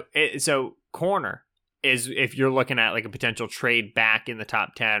 Yeah, too. so corner is if you're looking at like a potential trade back in the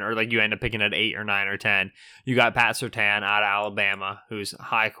top 10, or like you end up picking at 8 or 9 or 10. You got Pat Surtain out of Alabama, who's a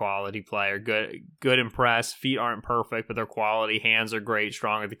high quality player, good impress. Feet aren't perfect, but they're quality. Hands are great,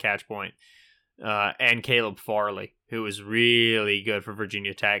 strong at the catch point. And Caleb Farley, who was really good for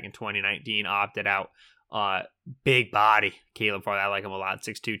Virginia Tech in 2019, opted out. Big body, Caleb Farley. I like him a lot.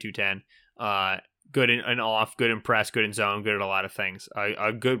 6'2", 210. Good in and off, good in press, good in zone, good at a lot of things.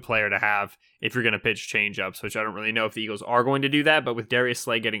 A good player to have if you're going to pitch change-ups, which I don't really know if the Eagles are going to do that, but with Darius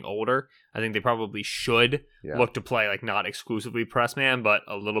Slay getting older, I think they probably should look to play like not exclusively press man, but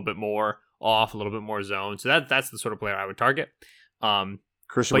a little bit more off, a little bit more zone. So that's the sort of player I would target.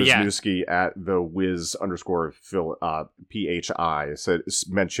 Christian Wisniewski at the Wiz_Phil PHI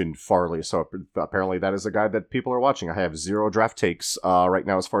mentioned Farley, so apparently that is a guy that people are watching. I have 0 draft takes right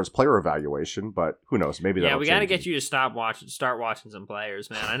now as far as player evaluation, but who knows? Maybe that'll we got to change. get you to start watching some players,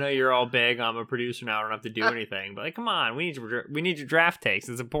 man. I know you're all big. I'm a producer now. I don't have to do anything, but like, come on, we need your draft takes.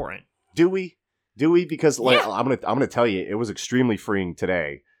 It's important. Do we? Because like I'm gonna tell you, it was extremely freeing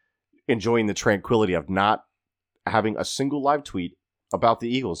today, enjoying the tranquility of not having a single live tweet about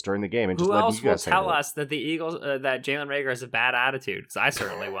the Eagles during the game, and just who letting else you guys will tell us that the Eagles that Jalen Reagor has a bad attitude? Because I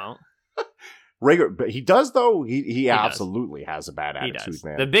certainly won't. Reagor, but he does though. He absolutely has a bad attitude,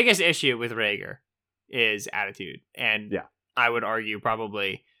 man. The biggest issue with Reagor is attitude, and I would argue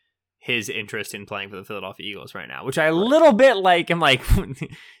probably his interest in playing for the Philadelphia Eagles right now, which I a little bit like. I'm like,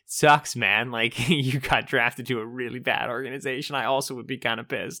 sucks, man. Like, you got drafted to a really bad organization. I also would be kind of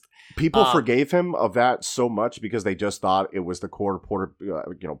pissed. People forgave him of that so much because they just thought it was the poor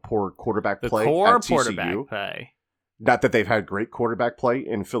quarterback play at TCU. Not that they've had great quarterback play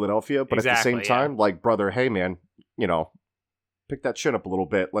in Philadelphia, but at the same time, like, brother, hey man, pick that shit up a little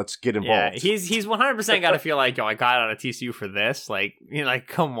bit. Let's get involved. Yeah, he's 100% got to feel like, I got out of TCU for this. Like,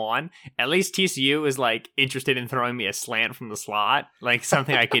 come on. At least TCU is like interested in throwing me a slant from the slot, like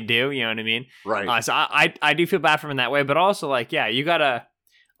something I could do. You know what I mean? Right. So I do feel bad for him in that way, but also like, you gotta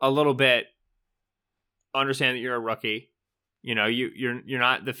a little bit understand that you're a rookie. You're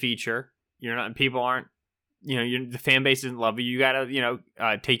not the feature. You're not. People aren't. The fan base doesn't love you. You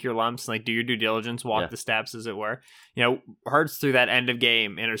gotta, take your lumps, like do your due diligence, walk the steps, as it were. Hurts through that end of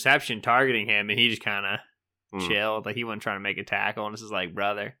game interception targeting him, and he just kind of chilled, like he wasn't trying to make a tackle. And it's just like,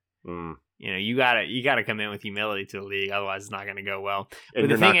 brother, you gotta come in with humility to the league, otherwise it's not gonna go well. And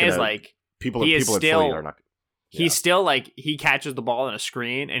but the thing is, like, people at Philly are not. He's still like, he catches the ball in a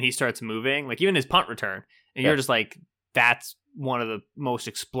screen and he starts moving, like even his punt return, and you're just like, that's one of the most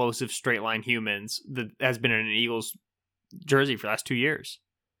explosive straight line humans that has been in an Eagles jersey for the last 2 years.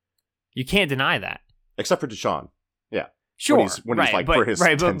 You can't deny that. Except for Deshaun. Yeah. Sure. When he's like for his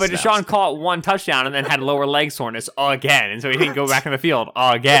but Deshaun caught 1 touchdown and then had lower leg soreness again. And so he didn't go back in the field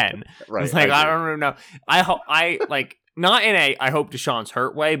again. Right. It's like, I don't know. I not in a I hope Deshaun's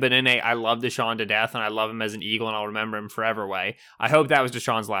hurt way, but in a I love Deshaun to death and I love him as an Eagle and I'll remember him forever way. I hope that was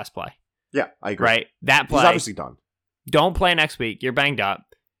Deshaun's last play. Yeah, I agree. Right? That play. He's obviously done. Don't play next week. You're banged up.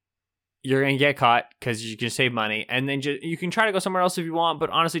 You're going to get caught because you can save money. And then you can try to go somewhere else if you want,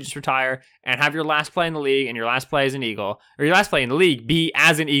 but honestly, just retire and have your last play in the league and your last play as an Eagle, or your last play in the league be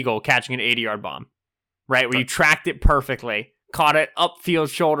as an Eagle catching an 80-yard bomb, right? Where you tracked it perfectly, caught it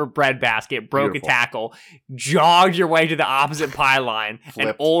upfield shoulder breadbasket, broke a tackle, jogged your way to the opposite pylon,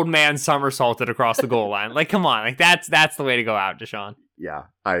 and old man somersaulted across the goal line. Like, come on. Like, that's the way to go out, Deshaun. Yeah,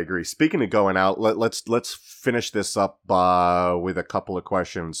 I agree. Speaking of going out, let's finish this up with a couple of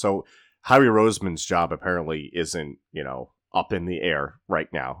questions. So Howie Roseman's job apparently isn't, up in the air right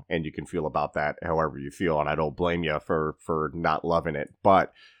now, and you can feel about that however you feel, and I don't blame you for not loving it.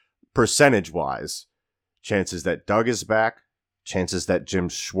 But percentage-wise, chances that Doug is back, chances that Jim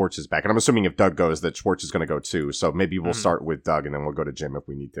Schwartz is back? And I'm assuming if Doug goes, that Schwartz is going to go too. So maybe we'll start with Doug and then we'll go to Jim if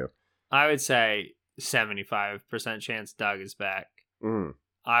we need to. I would say 75% chance Doug is back.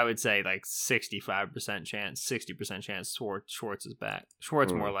 I would say like 65% chance, 60% chance Schwartz is back.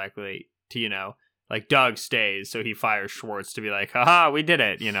 Schwartz more likely to, like Doug stays, so he fires Schwartz to be like, haha, we did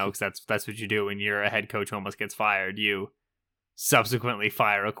it, because that's what you do when you're a head coach who almost gets fired. You subsequently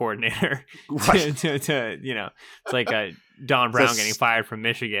fire a coordinator. Right. to it's like Don Brown getting fired from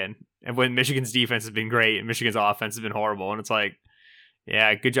Michigan, and when Michigan's defense has been great and Michigan's offense has been horrible, and it's like,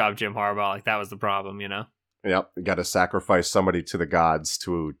 yeah, good job, Jim Harbaugh. Like that was the problem, Yep, you got to sacrifice somebody to the gods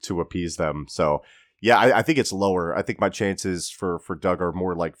to appease them. So, yeah, I think it's lower. I think my chances for Doug are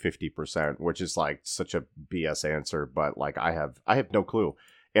more like 50%, which is like such a BS answer. But like I have no clue,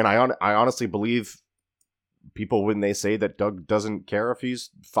 and I honestly believe people when they say that Doug doesn't care if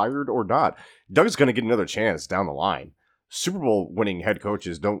he's fired or not. Doug's going to get another chance down the line. Super Bowl winning head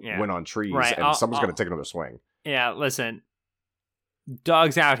coaches don't win on trees, right. and someone's going to take another swing. Yeah, listen,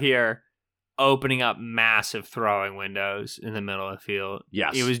 Doug's out here opening up massive throwing windows in the middle of the field.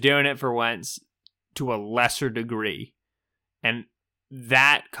 Yes. He was doing it for Wentz to a lesser degree. And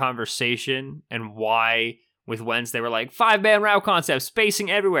that conversation and why with Wentz they were like 5-man route concept, spacing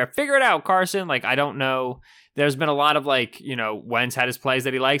everywhere. Figure it out, Carson. Like, I don't know. There's been a lot of like, Wentz had his plays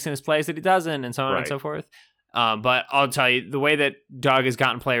that he likes and his plays that he doesn't and so on and so forth. But I'll tell you, the way that Doug has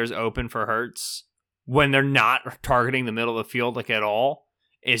gotten players open for Hurts when they're not targeting the middle of the field like at all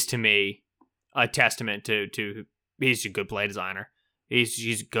is to me a testament to he's a good play designer.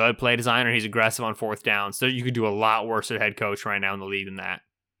 He's a good play designer. He's aggressive on fourth down. So you could do a lot worse at head coach right now in the league than that.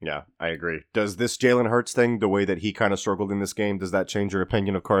 Yeah, I agree. Does this Jalen Hurts thing, the way that he kind of struggled in this game, does that change your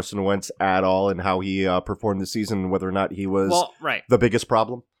opinion of Carson Wentz at all and how he performed this season, whether or not he was the biggest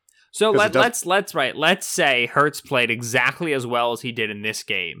problem? So let's say Hurts played exactly as well as he did in this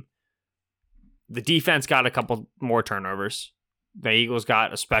game. The defense got a couple more turnovers. The Eagles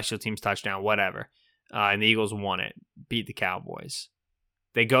got a special teams touchdown, whatever. And the Eagles won it, beat the Cowboys.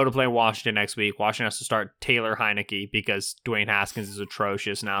 They go to play Washington next week. Washington has to start Taylor Heineke because Dwayne Haskins is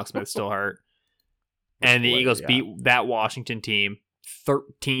atrocious and Alex Smith's still hurt. And the Eagles beat that Washington team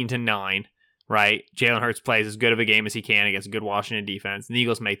 13-9, right? Jalen Hurts plays as good of a game as he can against a good Washington defense. And the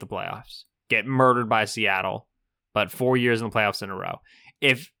Eagles make the playoffs. Get murdered by Seattle, but 4 years in the playoffs in a row.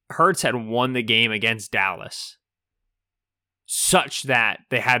 If Hurts had won the game against Dallas, such that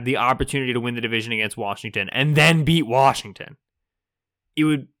they had the opportunity to win the division against Washington and then beat Washington,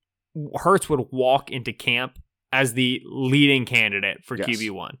 Hurts would walk into camp as the leading candidate for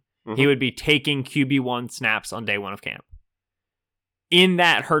QB1. Mm-hmm. He would be taking QB1 snaps on day one of camp. In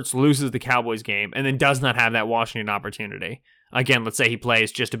that, Hurts loses the Cowboys game and then does not have that Washington opportunity. Again, let's say he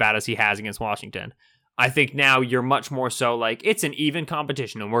plays just about as he has against Washington. I think now you're much more so like, it's an even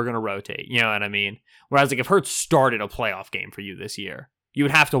competition and we're going to rotate. You know what I mean? Whereas like if Hurts started a playoff game for you this year, you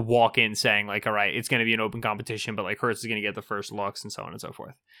would have to walk in saying like, all right, it's going to be an open competition, but like Hurts is going to get the first looks and so on and so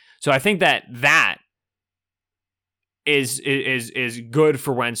forth. So I think that is good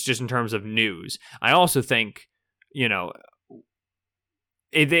for Wentz just in terms of news. I also think,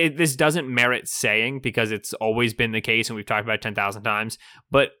 this doesn't merit saying because it's always been the case and we've talked about it 10,000 times,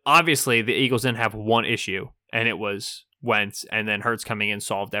 but obviously the Eagles didn't have one issue and it was Wentz, and then Hurts coming in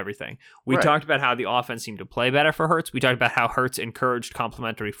solved everything. We talked about how the offense seemed to play better for Hurts. We talked about how Hurts encouraged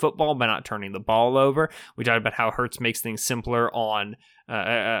complementary football by not turning the ball over. We talked about how Hurts makes things simpler on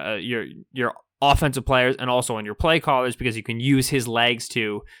your offensive players and also on your play callers because you can use his legs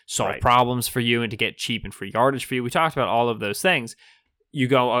to solve problems for you and to get cheap and free yardage for you. We talked about all of those things. You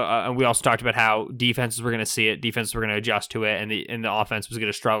go, and we also talked about how defenses were going to see it, defenses were going to adjust to it, and the offense was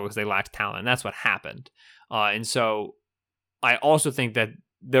going to struggle because they lacked talent. And that's what happened. And so I also think that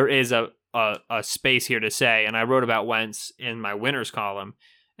there is a space here to say, and I wrote about Wentz in my winners column,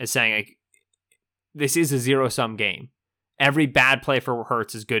 as saying like, this is a zero-sum game. Every bad play for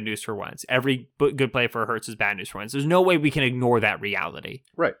Hurts is good news for Wentz. Every good play for Hurts is bad news for Wentz. There's no way we can ignore that reality.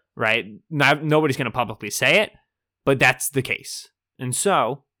 Right? Nobody's going to publicly say it, but that's the case. And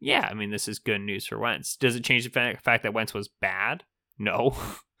so, yeah, I mean, this is good news for Wentz. Does it change the fact that Wentz was bad? No.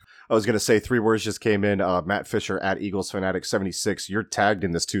 I was going to say 3 words just came in. Matt Fisher at Eagles Fanatic 76. You're tagged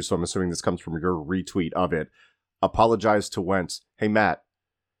in this too, so I'm assuming this comes from your retweet of it. Apologize to Wentz. Hey, Matt.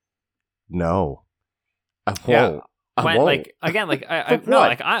 No. I won't. Yeah. I won't. Like, again, like, I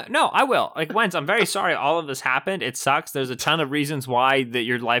will. Like, Wentz, I'm very sorry all of this happened. It sucks. There's a ton of reasons why that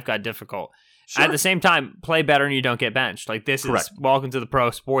your life got difficult. Sure. At the same time, play better and you don't get benched. Like, this is welcome to the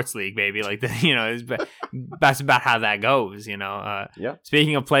pro sports league, baby. Like, that's about how that goes, Yeah.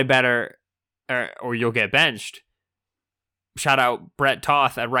 Speaking of play better or you'll get benched, shout out Brett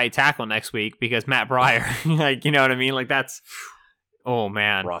Toth at right tackle next week because Matt Pryor, like, you know what I mean? Like, that's, oh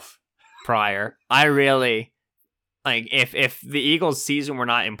man, rough. Pryor. I really, like, if the Eagles season were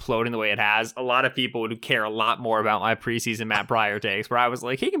not imploding the way it has, a lot of people would care a lot more about my preseason Matt Pryor takes, where I was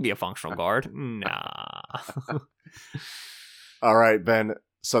like, he can be a functional guard. Nah. All right, Ben.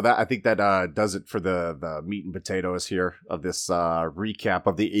 So that, I think that does it for the meat and potatoes here of this recap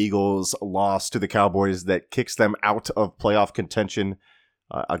of the Eagles' loss to the Cowboys that kicks them out of playoff contention.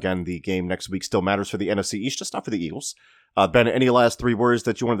 Again, the game next week still matters for the NFC East, just not for the Eagles. Ben, any last 3 words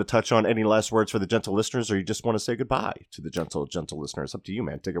that you wanted to touch on? Any last words for the gentle listeners, or you just want to say goodbye to the gentle listeners? Up to you,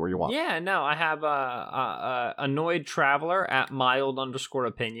 man. Take it where you want. Yeah, no, I have Annoyed Traveler at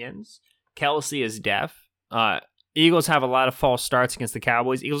mild_opinions. Kelsey is deaf. Eagles have a lot of false starts against the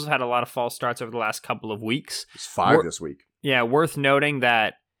Cowboys. Eagles have had a lot of false starts over the last couple of weeks. It's 5 this week. Yeah, worth noting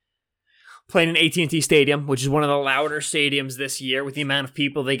that playing in AT&T Stadium, which is one of the louder stadiums this year with the amount of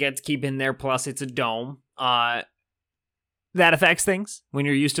people they get to keep in there, plus it's a dome, that affects things when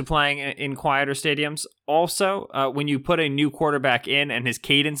you're used to playing in quieter stadiums. Also, when you put a new quarterback in and his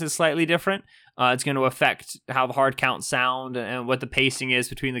cadence is slightly different, it's going to affect how the hard counts sound and what the pacing is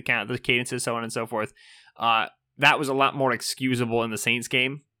between the cadences, so on and so forth. That was a lot more excusable in the Saints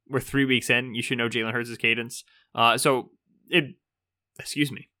game. We're 3 weeks in. You should know Jalen Hurts' cadence. So it'd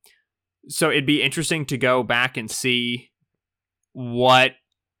be interesting to go back and see what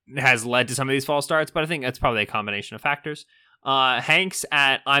has led to some of these false starts, but I think that's probably a combination of factors. Hanks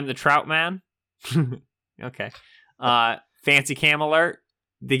at I'm the Trout Man. Okay. Fancy cam alert.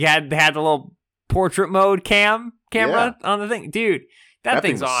 They had the little portrait mode camera on the thing. Dude, that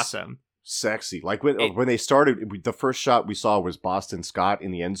thing's awesome. Sexy. Like when they started, the first shot we saw was Boston Scott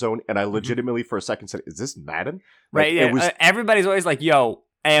in the end zone, and I legitimately for a second said, "Is this Madden?" Like, right? Yeah. Everybody's always like, "Yo,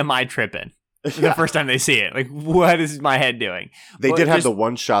 am I tripping?" The first time they see it, like, what is my head doing? They did have the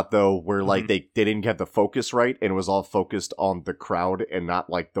one shot though, where like they didn't get the focus right, and it was all focused on the crowd and not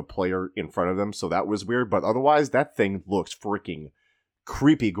like the player in front of them. So that was weird. But otherwise, that thing looks freaking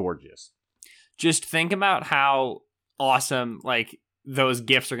creepy gorgeous. Just think about how awesome like those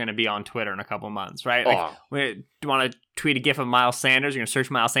GIFs are going to be on Twitter in a couple months, right? Like, when you want to tweet a GIF of Miles Sanders, you're going to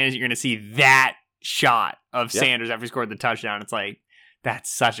search Miles Sanders, you're going to see that shot of Sanders after he scored the touchdown. It's like,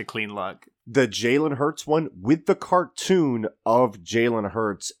 that's such a clean look. The Jalen Hurts one with the cartoon of Jalen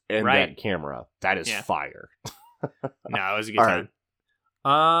Hurts and that camera. That is fire. No, it was a good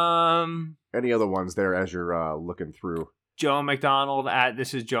time. Any other ones there as you're looking through? Joe McDonald at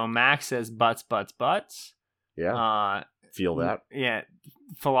This Is Joe Max says butts. Yeah. Feel that. Yeah.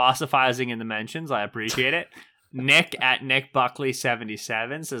 Philosophizing in the mentions. I appreciate it. Nick at Nick Buckley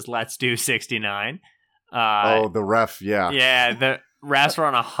 77 says, let's do 69. The ref. Yeah. Yeah. The refs were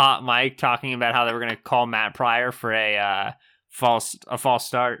on a hot mic talking about how they were going to call Matt Pryor for a false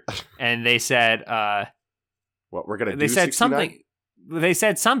start. And they said, what we're going to do? They said 69? something. They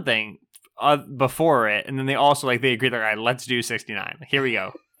said something before it. And then they also they agreed, like, all right, let's do 69. Here we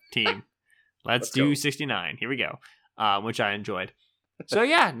go, team. Let's do 69. Here we go. Which I enjoyed. So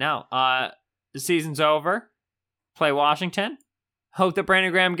yeah, no, the season's over. Play Washington. Hope that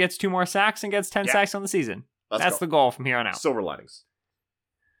Brandon Graham gets 2 more sacks and gets 10 sacks on the season. That's the goal from here on out. Silver linings.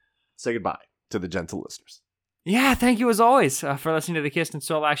 Say goodbye to the gentle listeners. Yeah, thank you as always for listening to the Kist and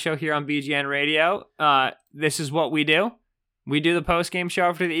Solak show here on BGN Radio. This is what we do. We do the post-game show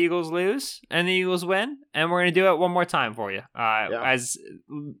after the Eagles lose and the Eagles win, and we're going to do it one more time for you. As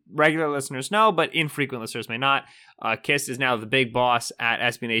regular listeners know, but infrequent listeners may not, Kist is now the big boss at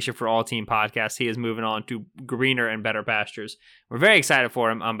SB Nation for All Team Podcasts. He is moving on to greener and better pastures. We're very excited for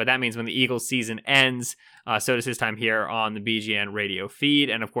him, but that means when the Eagles season ends, so does his time here on the BGN radio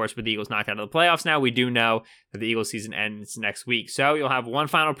feed. And of course, with the Eagles knocked out of the playoffs now, we do know that the Eagles season ends next week. So you'll have one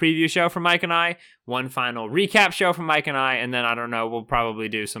final preview show from Mike and I, one final recap show from Mike and I, and then I don't know, we'll probably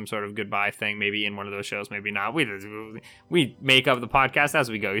do some sort of goodbye thing, maybe in one of those shows, maybe not. We make up the podcast as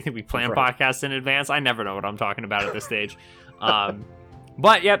we go. You think we plan podcasts in advance? I never know what I'm talking about at this stage.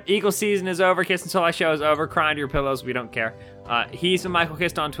 But yep, Eagles season is over. Kist and Solak show is over. Cry into your pillows. We don't care. He's been Michael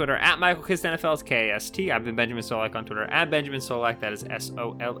Kist on Twitter at Michael Kist NFL is KST. I've been Benjamin Solak on Twitter at Benjamin Solak. That is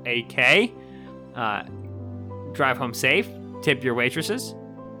SOLAK. Drive home safe. Tip your waitresses.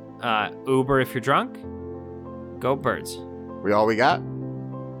 Uber if you're drunk. Go Birds. We all we got.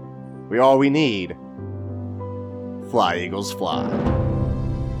 We all we need. Fly, Eagles, fly.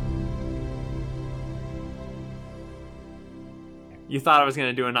 You thought I was going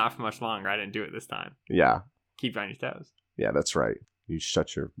to do it not for much longer. I didn't do it this time. Yeah. Keep on your toes. Yeah, that's right. You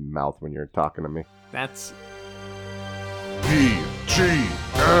shut your mouth when you're talking to me. That's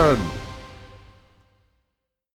BGN.